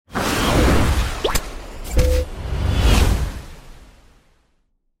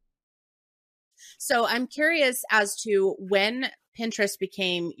So I'm curious as to when Pinterest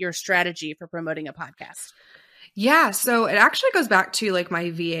became your strategy for promoting a podcast. Yeah, so it actually goes back to like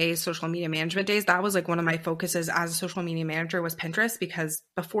my VA social media management days. That was like one of my focuses as a social media manager was Pinterest, because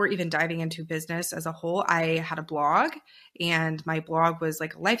before even diving into business as a whole, I had a blog, and my blog was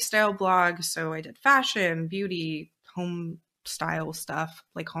like a lifestyle blog. So I did fashion, beauty, home style stuff,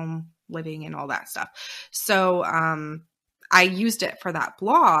 like home living and all that stuff. So I used it for that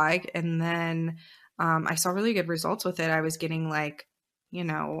blog, and then I saw really good results with it. I was getting like,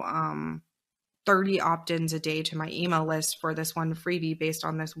 30 opt-ins a day to my email list for this one freebie based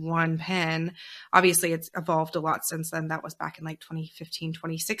on this one pen. Obviously, it's evolved a lot since then. That was back in like 2015,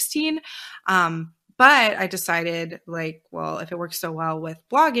 2016. But I decided like, well, if it works so well with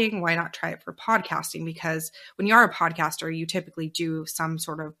blogging, why not try it for podcasting? Because when you are a podcaster, you typically do some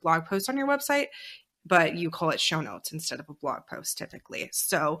sort of blog post on your website, but you call it show notes instead of a blog post typically.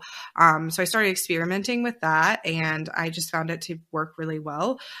 So I started experimenting with that, and I just found it to work really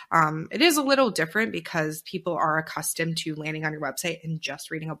well. It is a little different because people are accustomed to landing on your website and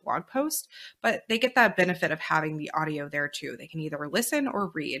just reading a blog post, but they get that benefit of having the audio there too. They can either listen or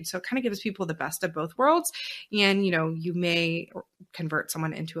read. So it kind of gives people the best of both worlds. And, you may convert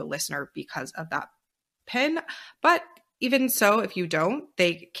someone into a listener because of that pin, but even so, if you don't,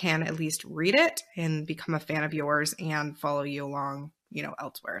 they can at least read it and become a fan of yours and follow you along,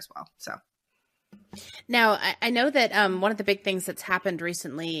 elsewhere as well. So. Now, I know that one of the big things that's happened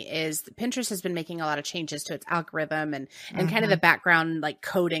recently is Pinterest has been making a lot of changes to its algorithm and kind of the background like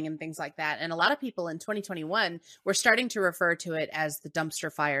coding and things like that. And a lot of people in 2021 were starting to refer to it as the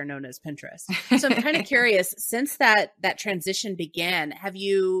dumpster fire known as Pinterest. So I'm kind of curious, since that transition began, have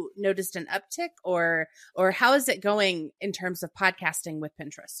you noticed an uptick or how is it going in terms of podcasting with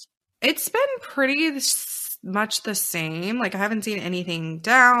Pinterest? It's been pretty much the same. Like I haven't seen anything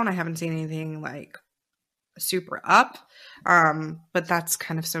down. I haven't seen anything like super up. But that's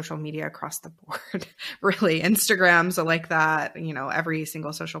kind of social media across the board, really. Instagrams are like that. Every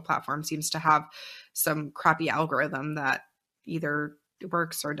single social platform seems to have some crappy algorithm that either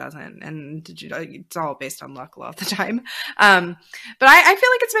works or doesn't, and it's all based on luck a lot of the time. But I feel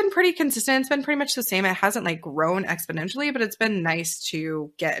like it's been pretty consistent. It's been pretty much the same. It hasn't like grown exponentially, but it's been nice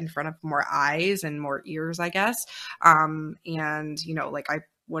to get in front of more eyes and more ears, I guess. And like I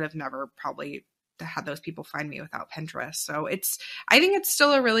would have never probably had those people find me without Pinterest. So I think it's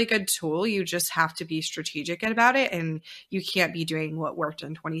still a really good tool. You just have to be strategic about it, and you can't be doing what worked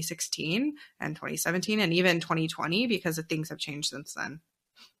in 2016 and 2017 and even 2020 because things have changed since then.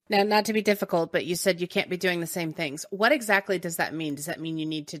 Now, not to be difficult, but you said you can't be doing the same things. What exactly does that mean? Does that mean you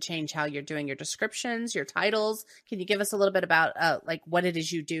need to change how you're doing your descriptions, your titles? Can you give us a little bit about like what it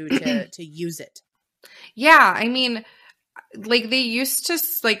is you do to use it? Yeah, I mean, like they used to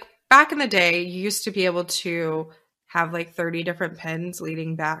like back in the day, you used to be able to have like 30 different pins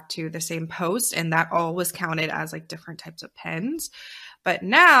leading back to the same post, and that all was counted as like different types of pins. But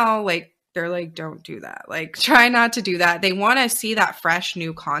now, like, they're like, don't do that. Like, try not to do that. They want to see that fresh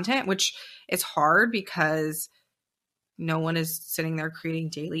new content, which is hard because no one is sitting there creating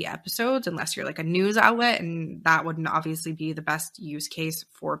daily episodes unless you're like a news outlet, and that wouldn't obviously be the best use case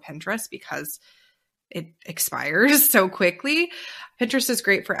for Pinterest because it expires so quickly. Pinterest is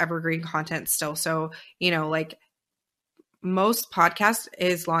great for evergreen content still. So, like most podcasts,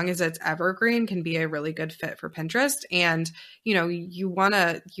 as long as it's evergreen, can be a really good fit for Pinterest. And, you want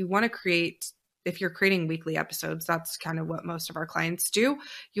to create, if you're creating weekly episodes, that's kind of what most of our clients do.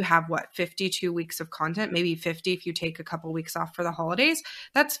 You have 52 weeks of content, maybe 50 if you take a couple weeks off for the holidays.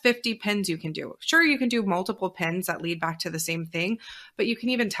 That's 50 pins you can do. Sure, you can do multiple pins that lead back to the same thing, but you can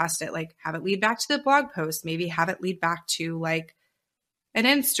even test it, like have it lead back to the blog post, maybe have it lead back to like an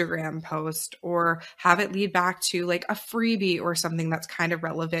Instagram post, or have it lead back to like a freebie or something that's kind of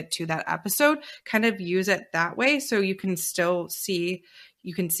relevant to that episode. Kind of use it that way so you can still see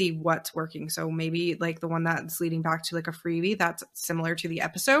what's working. So maybe like the one that's leading back to like a freebie that's similar to the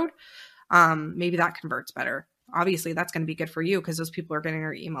episode, maybe that converts better. Obviously, that's going to be good for you because those people are getting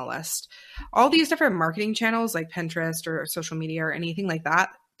your email list. All these different marketing channels like Pinterest or social media or anything like that,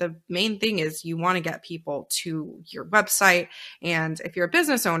 the main thing is you want to get people to your website. And if you're a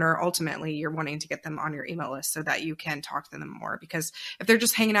business owner, ultimately you're wanting to get them on your email list so that you can talk to them more. Because if they're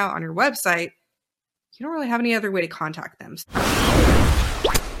just hanging out on your website, you don't really have any other way to contact them.